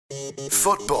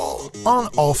Football on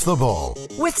Off the Ball.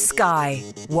 With Sky.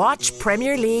 Watch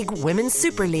Premier League, Women's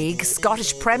Super League,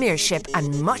 Scottish Premiership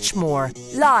and much more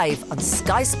live on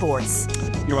Sky Sports.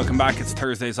 You're welcome back. It's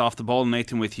Thursday's Off the Ball.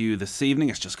 Nathan with you this evening.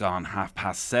 It's just gone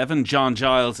 7:30. John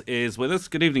Giles is with us.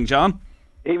 Good evening, John.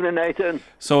 Evening, Nathan.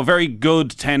 So a very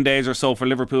good 10 days or so for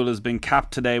Liverpool has been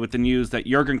capped today with the news that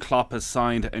Jurgen Klopp has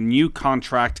signed a new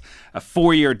contract. A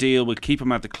 4-year deal will keep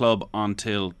him at the club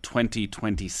until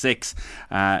 2026.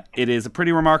 It is a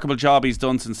pretty remarkable job he's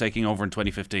done since taking over in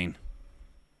 2015.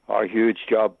 A huge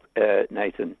job,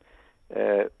 Nathan.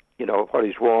 What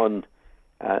he's won,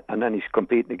 and then he's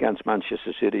competing against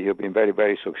Manchester City, who've been very,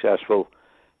 very successful.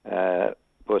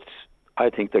 But I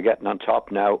think they're getting on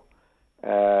top now.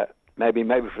 Maybe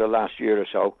for the last year or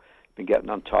so, been getting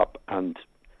on top, and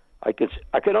I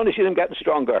could only see them getting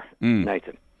stronger,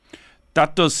 Nathan.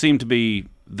 That does seem to be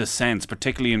the sense,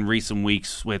 particularly in recent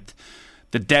weeks, with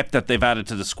the depth that they've added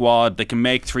to the squad. They can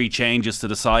make 3 changes to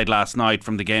the side last night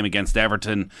from the game against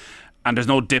Everton, and there's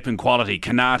no dip in quality.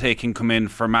 Konate can come in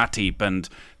for Matip, and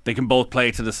they can both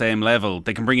play to the same level.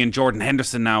 They can bring in Jordan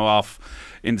Henderson now off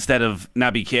instead of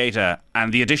Naby Keita,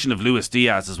 and the addition of Luis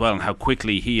Diaz as well, and how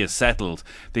quickly he is settled.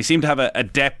 They seem to have a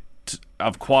depth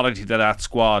of quality to that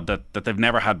squad that they've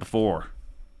never had before.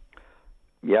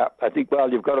 Yeah, I think,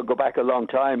 you've got to go back a long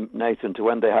time, Nathan, to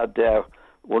when they had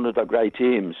one of the great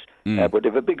teams. But they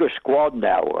have a bigger squad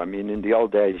now. I mean, in the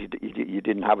old days, you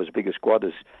didn't have as big a squad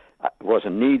as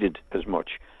wasn't needed as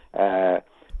much.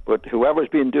 But whoever's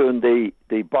been doing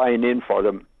the buying in for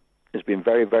them has been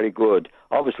very, very good.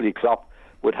 Obviously, Klopp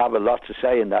would have a lot to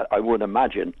say in that, I would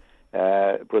imagine,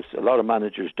 but a lot of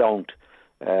managers don't.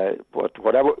 But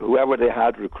whoever they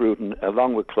had recruiting,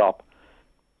 along with Klopp,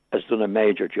 has done a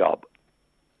major job.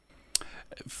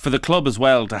 For the club as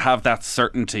well, to have that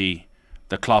certainty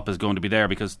that Klopp is going to be there,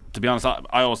 because, to be honest,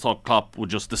 I always thought Klopp would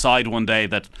just decide one day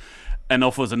that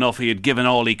enough was enough, he had given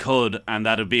all he could, and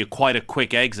that would be quite a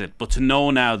quick exit. But to know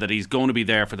now that he's going to be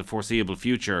there for the foreseeable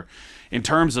future, in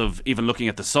terms of even looking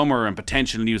at the summer and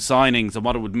potential new signings and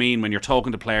what it would mean when you're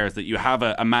talking to players, that you have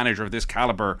a manager of this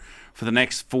calibre for the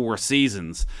next 4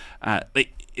 seasons,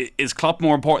 is Klopp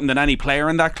more important than any player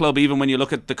in that club, even when you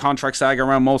look at the contract saga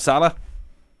around Mo Salah?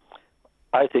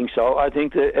 I think so. I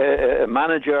think a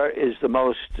manager is the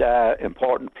most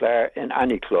important player in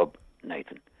any club,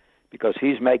 Nathan, because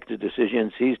he's making the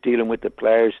decisions, he's dealing with the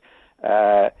players,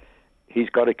 he's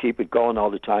got to keep it going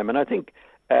all the time. And I think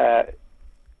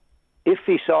if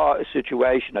he saw a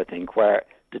situation, I think, where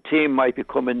the team might be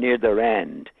coming near their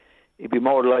end, he'd be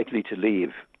more likely to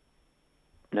leave,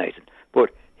 Nathan.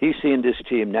 But he's seen this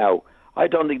team now. I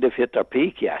don't think they've hit their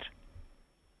peak yet.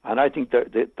 And I think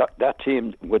that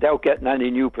team, without getting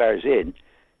any new players in,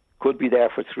 could be there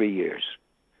for 3 years.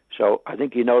 So I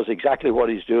think he knows exactly what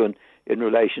he's doing in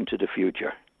relation to the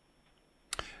future.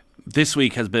 This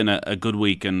week has been a good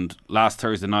week, and last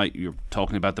Thursday night you were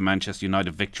talking about the Manchester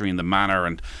United victory in the Manor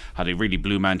and how they really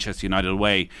blew Manchester United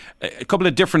away. A couple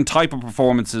of different type of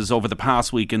performances over the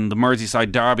past week in the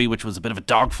Merseyside derby, which was a bit of a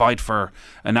dogfight for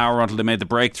an hour until they made the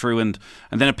breakthrough, and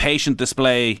then a patient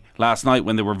display last night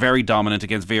when they were very dominant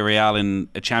against Villarreal in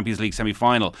a Champions League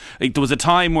semi-final. There was a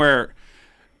time where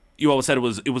you always said it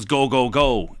was go, go,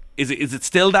 go. Is it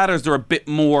still that, or is there a bit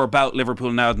more about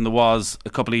Liverpool now than there was a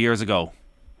couple of years ago?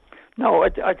 No,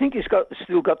 I think he's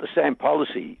still got the same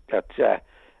policy that,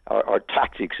 or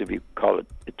tactics, if you call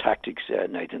it tactics,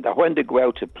 Nathan. That when they go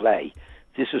out to play,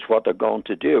 this is what they're going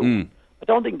to do. I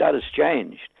don't think that has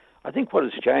changed. I think what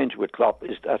has changed with Klopp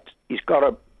is that he's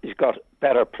got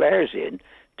better players in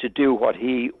to do what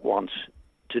he wants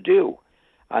to do,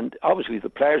 and obviously the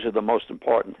players are the most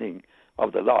important thing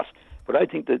of the lot. But I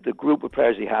think that the group of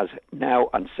players he has now,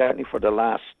 and certainly for the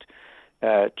last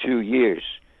 2 years,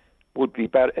 would be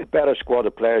a better squad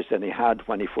of players than he had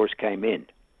when he first came in.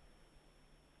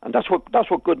 And that's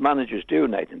what good managers do,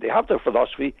 Nathan. They have their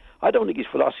philosophy. I don't think his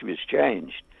philosophy has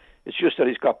changed. It's just that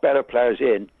he's got better players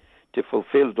in to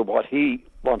fulfil what he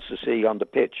wants to see on the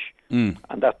pitch. And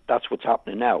that's what's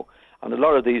happening now. And a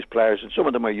lot of these players, and some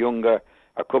of them are younger,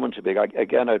 are coming to big.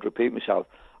 Again, I'd repeat myself.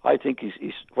 I think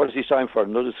he's what does he sign for?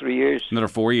 Another 3 years? Another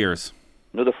 4 years.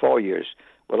 Another 4 years.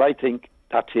 Well, I think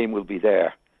that team will be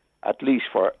there at least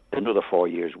for another 4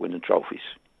 years winning trophies.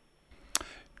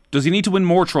 Does he need to win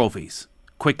more trophies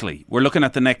quickly? We're looking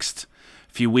at the next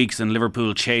few weeks in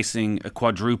Liverpool chasing a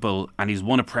quadruple, and he's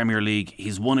won a Premier League,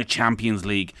 he's won a Champions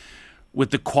League.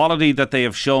 With the quality that they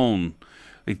have shown,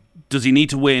 does he need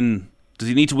to win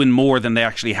more than they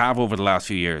actually have over the last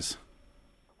few years?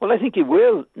 Well, I think he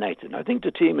will, Nathan. I think the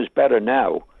team is better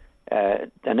now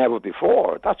than ever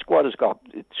before. That squad has got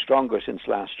stronger since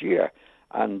last year,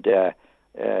 and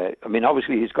I mean,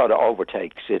 obviously he's got to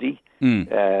overtake City,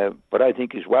 but I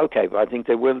think he's well capable. I think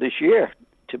they will this year,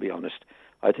 to be honest.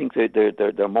 I think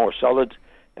they're more solid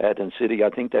than City. I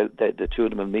think the two of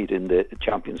them will meet in the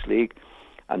Champions League,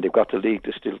 and they've got the league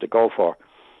still to go for.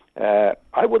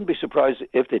 I wouldn't be surprised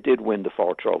if they did win the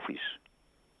 4 trophies.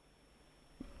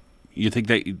 You think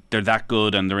they're that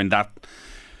good and they're in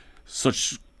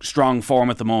such strong form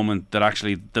at the moment that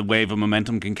actually the wave of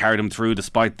momentum can carry them through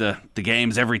despite the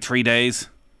games every 3 days?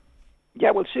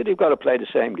 Yeah, well, City have got to play the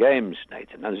same games,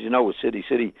 Nathan. As you know, with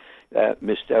City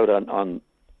missed out on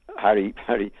Harry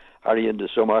in the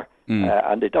summer,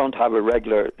 and they don't have a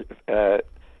regular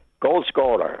goal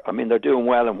scorer. I mean, they're doing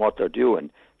well in what they're doing,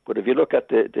 but if you look at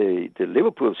the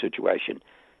Liverpool situation,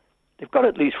 they've got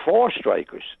at least 4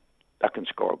 strikers that can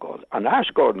score goals, and are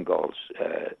scoring goals.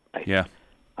 Yeah.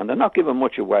 And they're not giving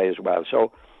much away as well.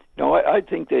 So, I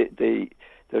think they're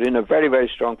in a very,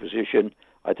 very strong position.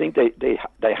 I think they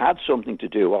had something to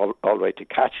do all right to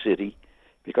catch City,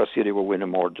 because City were winning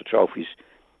more of the trophies.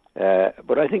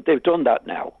 But I think they've done that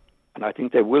now, and I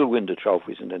think they will win the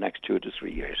trophies in the next 2 to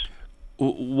 3 years.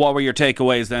 What were your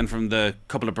takeaways then from the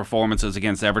couple of performances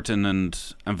against Everton and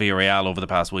Villarreal over the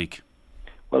past week?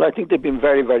 Well, I think they've been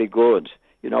very, very good.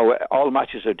 All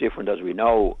matches are different, as we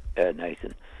know,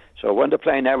 Nathan. So when they're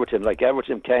playing Everton, like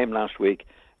Everton came last week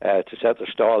to set their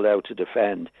stall out to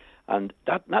defend, and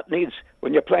that needs,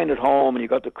 when you're playing at home and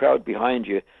you've got the crowd behind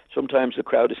you, sometimes the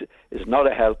crowd is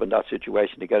not a help in that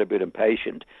situation. They get a bit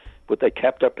impatient, but they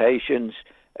kept their patience,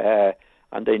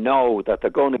 and they know that they're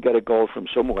going to get a goal from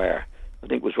somewhere. I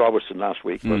think it was Robertson last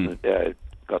week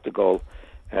got the goal.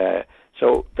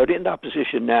 So they're in that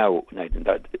position now, Nathan.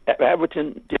 That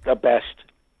Everton did their best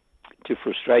to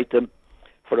frustrate them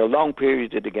for a long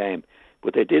period of the game,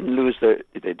 but they didn't lose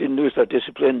their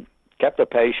discipline, kept their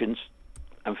patience,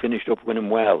 and finished up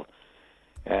winning well.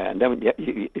 And then,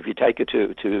 if you take it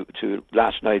to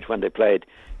last night when they played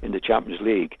in the Champions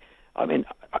League, I mean,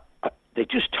 they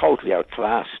just totally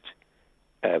outclassed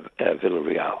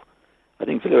Villarreal. I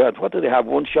think Villarreal, what did they have?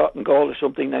 1 shot and goal or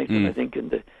something, Nathan? I think in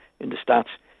the stats.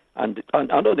 And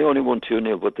I know they only won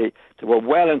 2-0, but they were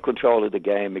well in control of the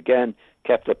game. Again,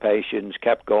 kept their patience,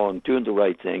 kept going, doing the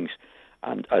right things.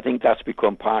 And I think that's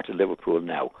become part of Liverpool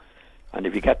now. And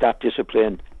if you get that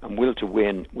discipline and will to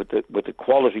win with the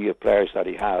quality of players that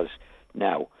he has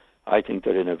now, I think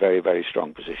they're in a very, very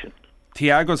strong position.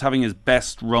 Thiago's having his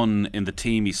best run in the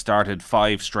team. He started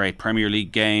 5 straight Premier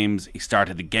League games. He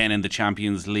started again in the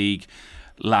Champions League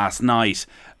last night.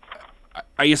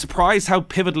 Are you surprised how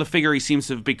pivotal a figure he seems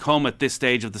to have become at this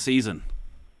stage of the season?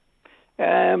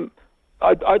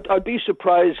 I'd be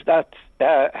surprised at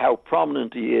how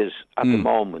prominent he is at the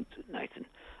moment, Nathan.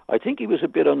 I think he was a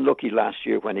bit unlucky last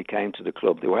year when he came to the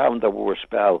club. They were having their worst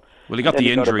spell. Well, he got the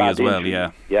injury as well,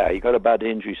 yeah. Yeah, he got a bad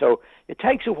injury. So it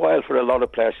takes a while for a lot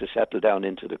of players to settle down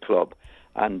into the club.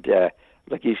 And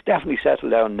he's definitely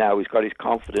settled down now. He's got his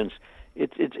confidence.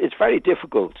 It's very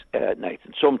difficult,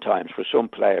 Nathan, sometimes for some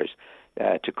players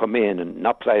to come in and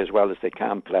not play as well as they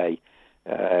can play.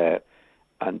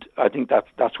 And I think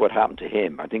that's what happened to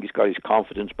him. I think he's got his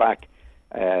confidence back.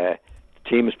 The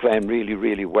team is playing really,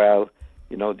 really well.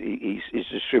 He's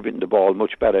distributing the ball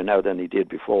much better now than he did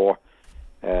before.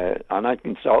 And I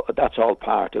think that's all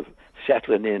part of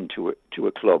settling into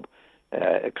a club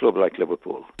like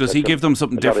Liverpool. Does he give them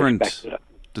something different?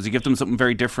 Does he give them something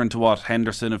very different to what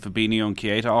Henderson and Fabinho and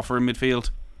Keita offer in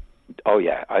midfield? Oh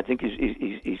yeah, I think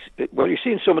he's well. You've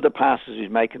seen some of the passes he's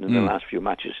making in the last few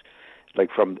matches, like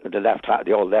from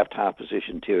the old left half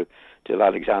position to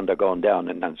Alexander going down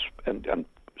and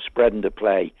spreading the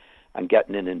play and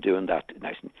getting in and doing that.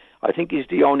 I think he's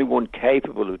the only one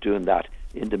capable of doing that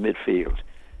in the midfield.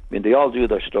 I mean, they all do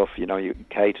their stuff.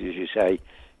 Keita, as you say,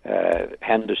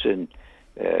 Henderson,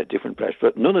 different players,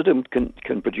 but none of them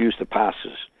can produce the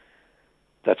passes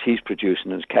that he's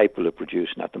producing and is capable of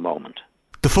producing at the moment.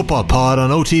 The Football Pod on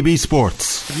OTB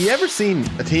Sports. Have you ever seen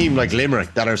a team like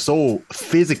Limerick that are so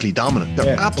physically dominant?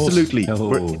 They're absolutely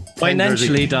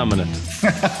financially dominant.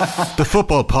 The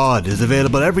Football Pod is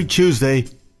available every Tuesday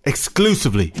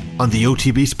exclusively on the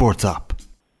OTB Sports app.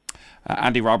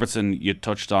 Andy Robertson, you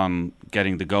touched on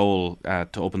getting the goal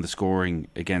to open the scoring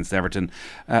against Everton.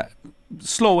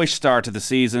 Slowish start to the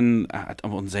season. I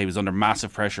wouldn't say he was under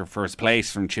massive pressure first place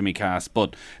from Tsimikas,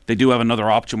 but they do have another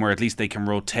option where at least they can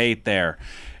rotate there.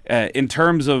 In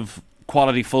terms of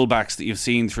quality fullbacks that you've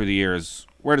seen through the years,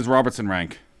 where does Robertson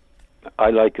rank?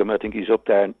 I like him. I think he's up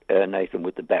there, Nathan,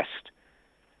 with the best.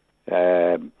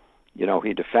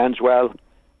 He defends well,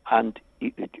 and he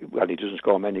doesn't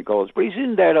score many goals, but he's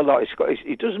in there a lot.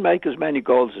 He doesn't make as many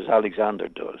goals as Alexander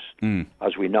does,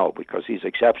 as we know, because he's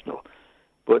exceptional.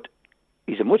 but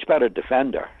he's a much better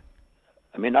defender.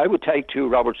 I mean, I would take 2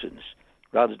 Robertsons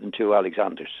rather than 2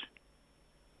 Alexanders.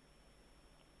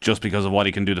 Just because of what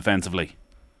he can do defensively?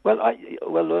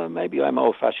 Well, maybe I'm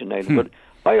old-fashioned, but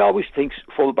I always think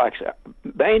fullbacks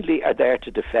mainly are there to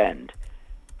defend.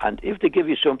 And if they give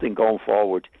you something going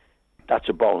forward, that's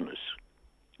a bonus,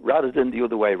 rather than the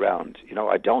other way around.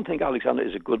 I don't think Alexander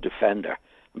is a good defender.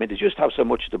 I mean, they just have so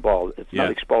much of the ball. It's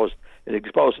not exposed. It's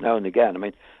exposed now and again. I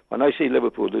mean, when I see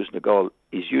Liverpool losing a goal,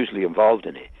 he's usually involved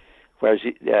in it. Whereas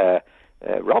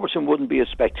Robertson wouldn't be as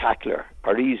spectacular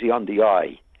or easy on the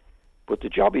eye. But the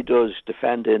job he does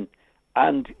defending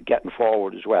and getting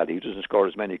forward as well. He doesn't score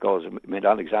as many goals. I mean,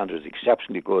 Alexander is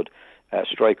exceptionally good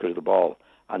striker of the ball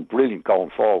and brilliant going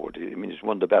forward. I mean, he's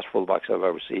one of the best fullbacks I've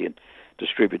ever seen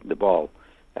distributing the ball.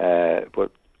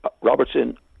 But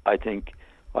Robertson, I think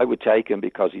I would take him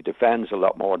because he defends a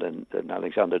lot more than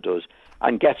Alexander does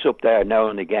and gets up there now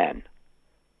and again.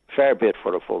 Fair bit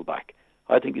for a fullback.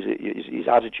 I think his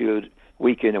attitude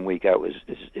week in and week out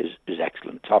is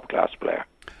excellent. Top class player.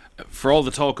 For all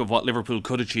the talk of what Liverpool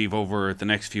could achieve over the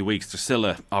next few weeks, there's still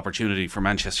an opportunity for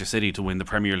Manchester City to win the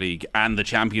Premier League and the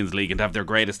Champions League and have their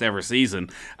greatest ever season,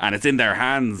 and it's in their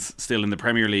hands still in the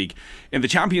Premier League. In the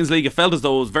Champions League, it felt as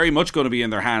though it was very much going to be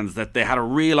in their hands, that they had a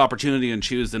real opportunity on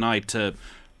Tuesday night to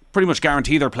pretty much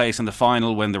guarantee their place in the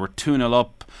final when they were 2-0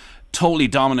 up, totally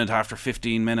dominant after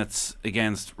 15 minutes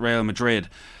against Real Madrid.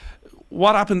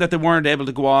 What happened that they weren't able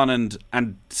to go on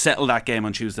and settle that game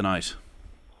on Tuesday night?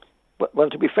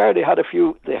 Well, to be fair, they had a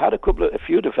few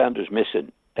defenders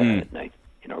missing. You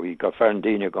got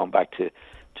Fernandinho going back to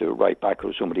right back,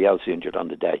 or somebody else injured on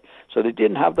the day, so they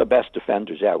didn't have their best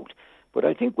defenders out. But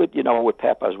I think with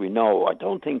Pep, as we know, I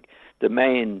don't think the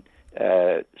main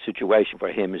situation for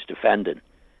him is defending.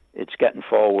 It's getting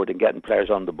forward and getting players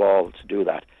on the ball to do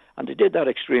that, and they did that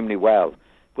extremely well.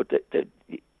 But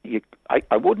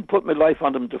I wouldn't put my life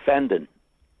on them defending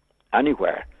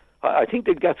anywhere. I think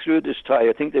they'll get through this tie.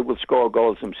 I think they will score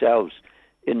goals themselves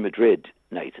in Madrid,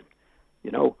 Nathan.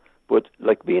 But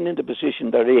like being in the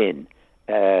position they're in,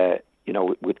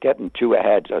 with getting 2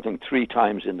 ahead, I think 3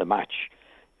 times in the match,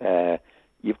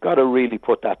 you've got to really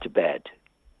put that to bed.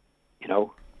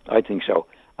 I think so.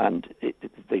 And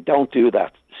they don't do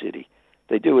that, City.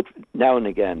 They do it now and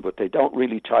again, but they don't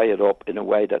really tie it up in a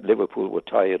way that Liverpool would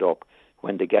tie it up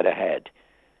when they get ahead.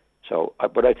 So,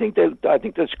 but I think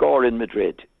they'll score in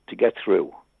Madrid to get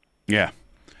through. Yeah,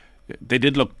 they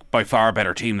did look by far a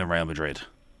better team than Real Madrid.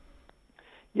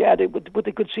 Yeah, but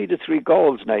they could see the 3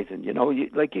 goals, Nathan.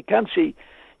 You can't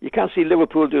see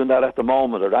Liverpool doing that at the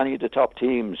moment, or any of the top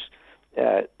teams,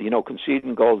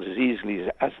 conceding goals as easily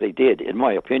as they did, in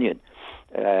my opinion.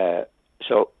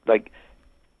 So,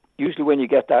 usually when you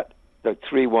get that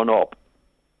 3-1 up,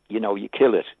 you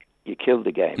kill it, you kill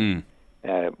the game.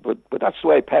 But that's the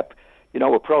way Pep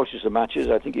approaches the matches.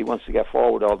 I think he wants to get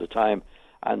forward all the time,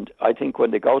 and I think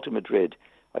when they go to Madrid,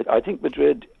 I think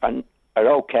Madrid are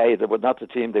okay. They were not the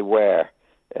team they were,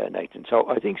 Nathan. So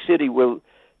I think City will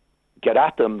get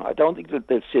at them. I don't think that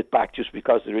they'll sit back just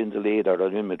because they're in the lead or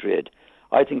they're in Madrid.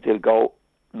 I think they'll go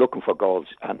looking for goals,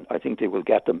 and I think they will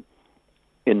get them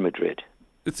in Madrid.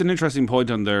 It's an interesting point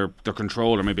on their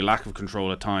control, or maybe lack of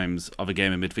control at times, of a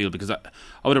game in midfield, because I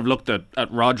would have looked at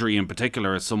Rodri in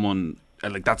particular as someone,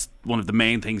 that's one of the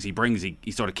main things he brings.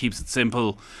 He sort of keeps it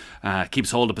simple,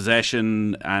 keeps hold of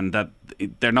possession, and that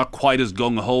they're not quite as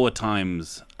gung-ho at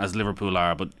times as Liverpool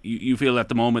are. But you feel at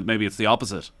the moment maybe it's the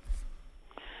opposite?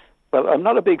 Well, I'm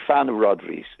not a big fan of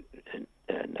Rodri's,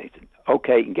 Nathan.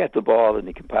 Okay, he can get the ball and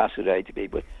he can pass it A to B,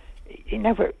 but he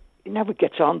never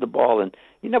gets on the ball, and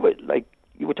he never,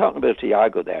 you were talking about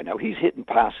Thiago there. Now he's hitting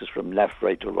passes from left,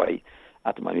 right to right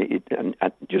at the moment, and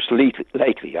just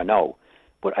lately, I know.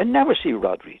 But I never see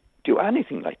Rodri do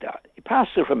anything like that. He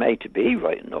passes it from A to B,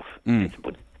 right enough.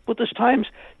 But there's times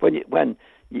when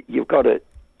you've got to,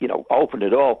 open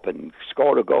it up and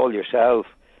score a goal yourself,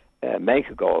 make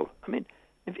a goal. I mean,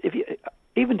 if you,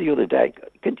 even the other day,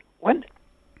 did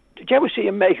you ever see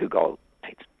him make a goal?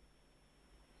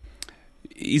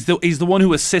 He's the one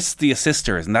who assists the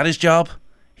assister, isn't that his job?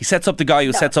 He sets up the guy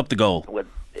who sets up the goal. Well,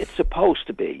 it's supposed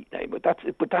to be, but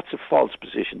that's a false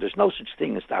position. There's no such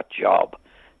thing as that job.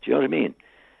 Do you know what I mean?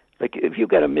 If you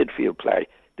get a midfield player,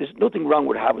 there's nothing wrong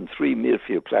with having 3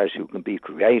 midfield players who can be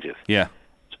creative. Yeah.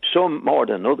 Some more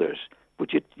than others. But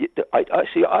I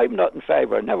see. I'm not in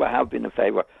favour. I never have been in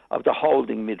favour of the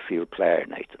holding midfield player,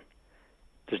 Nathan.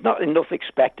 There's not enough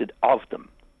expected of them.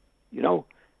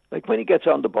 When he gets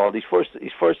on the ball, his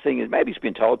first thing is, maybe he's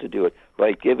been told to do it.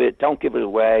 Right, don't give it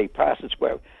away, pass it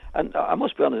square. And I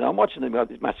must be honest, I'm watching the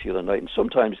match the other night, and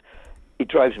sometimes it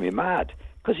drives me mad.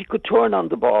 because he could turn on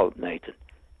the ball, Nathan,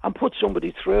 and put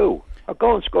somebody through, or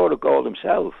go and score a goal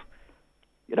himself.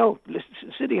 You know,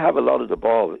 City have a lot of the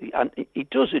ball, and he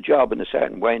does a job in a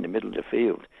certain way in the middle of the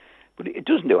field, but it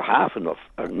doesn't do half enough,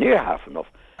 or near half enough.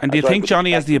 And do you think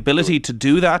Johnny has the ability to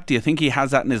do that? Do you think he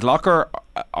has that in his locker,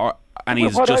 and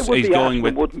he's going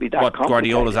with what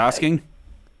Guardiola's asking?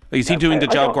 Is he doing the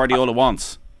job Guardiola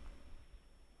wants?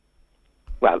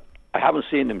 Well, I haven't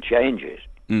seen him change it.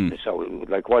 So,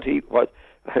 like what he wants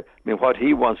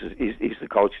is he's the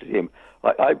coach of the team.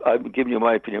 I'm giving you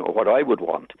my opinion of what I would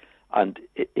want. And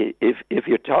if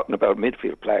you're talking about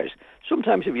midfield players,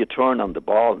 sometimes if you turn on the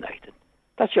ball, Nathan,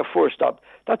 that's your first stop.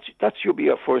 That should be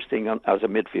your first thing as a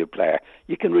midfield player.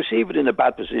 You can receive it in a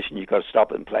bad position. You've got to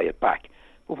stop it and play it back.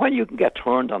 But when you can get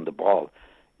turned on the ball,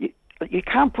 you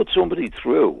can't put somebody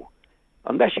through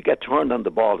unless you get turned on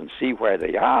the ball and see where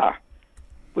they are.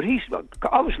 But he's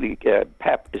obviously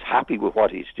Pep is happy with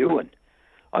what he's doing.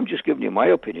 I'm just giving you my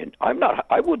opinion.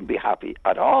 I wouldn't be happy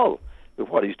at all with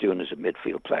what he's doing as a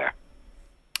midfield player.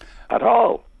 At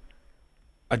all.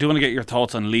 I do want to get your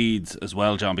thoughts on Leeds as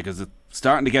well, John, because it's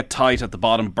starting to get tight at the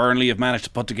bottom. Burnley have managed to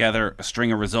put together a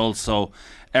string of results. So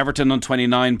Everton on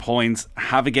 29 points,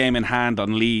 have a game in hand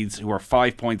on Leeds, who are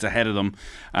 5 points ahead of them.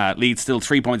 Leeds still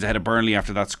 3 points ahead of Burnley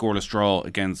after that scoreless draw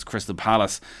against Crystal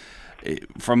Palace.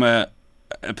 From a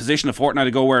position a fortnight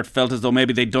ago where it felt as though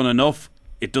maybe they'd done enough,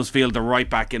 it does feel they're right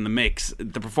back in the mix.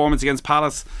 The performance against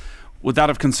Palace, would that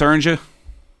have concerned you?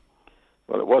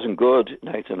 Well, it wasn't good,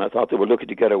 Nathan. I thought they were looking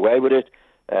to get away with it.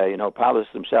 Palace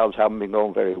themselves haven't been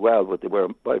going very well, but they were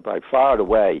by far and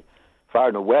away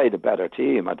the better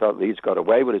team. I thought Leeds got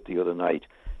away with it the other night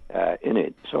in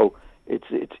it. So it's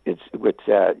with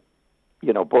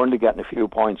Burnley getting a few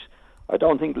points. I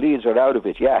don't think Leeds are out of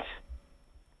it yet.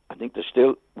 I think they're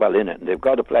still well in it, and they've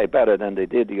got to play better than they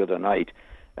did the other night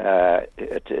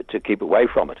to keep away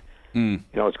from it.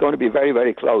 It's going to be very,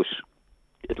 very close.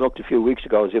 It looked a few weeks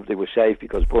ago as if they were safe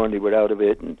because Burnley were out of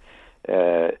it, and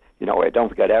don't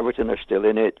forget Everton are still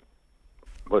in it,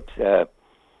 but they're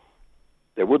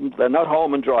not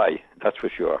home and dry, that's for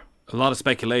sure. A lot of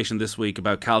speculation this week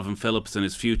about Calvin Phillips and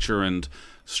his future, and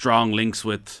strong links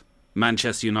with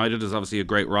Manchester United. There's obviously a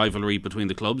great rivalry between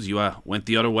the clubs. You went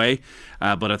the other way,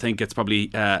 but I think it's probably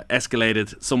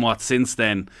escalated somewhat since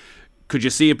then. Could you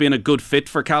see it being a good fit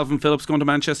for Calvin Phillips going to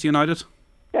Manchester United?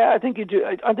 Yeah, I think he do.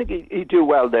 I think he'd do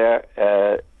well there,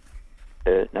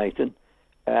 Nathan.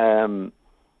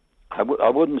 I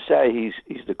wouldn't say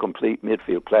he's the complete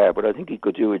midfield player, but I think he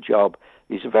could do a job.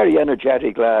 He's a very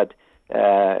energetic lad.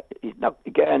 He's not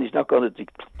going to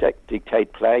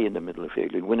dictate play in the middle of the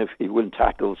field. He win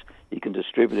tackles. He can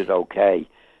distribute it okay.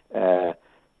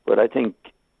 But I think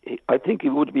he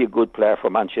would be a good player for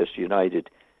Manchester United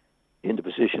in the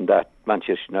position that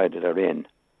Manchester United are in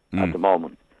at the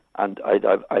moment. And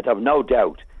I'd have no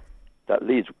doubt that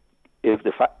Leeds, if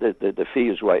the fee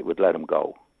is right, would let him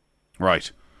go. Right.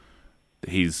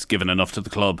 He's given enough to the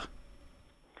club.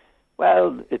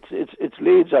 Well, it's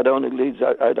Leeds.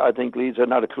 I think Leeds are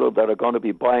not a club that are going to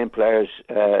be buying players,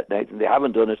 Nathan. They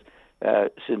haven't done it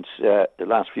since the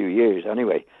last few years.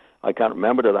 Anyway, I can't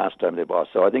remember the last time they bought.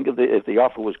 So I think if the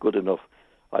offer was good enough,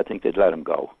 I think they'd let him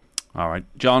go. All right,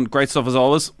 John. Great stuff as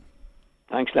always.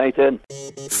 Thanks, Nathan.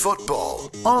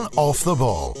 Football on Off the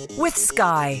Ball. With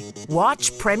Sky.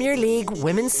 Watch Premier League,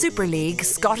 Women's Super League,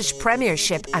 Scottish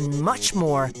Premiership and much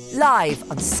more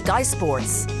live on Sky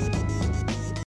Sports.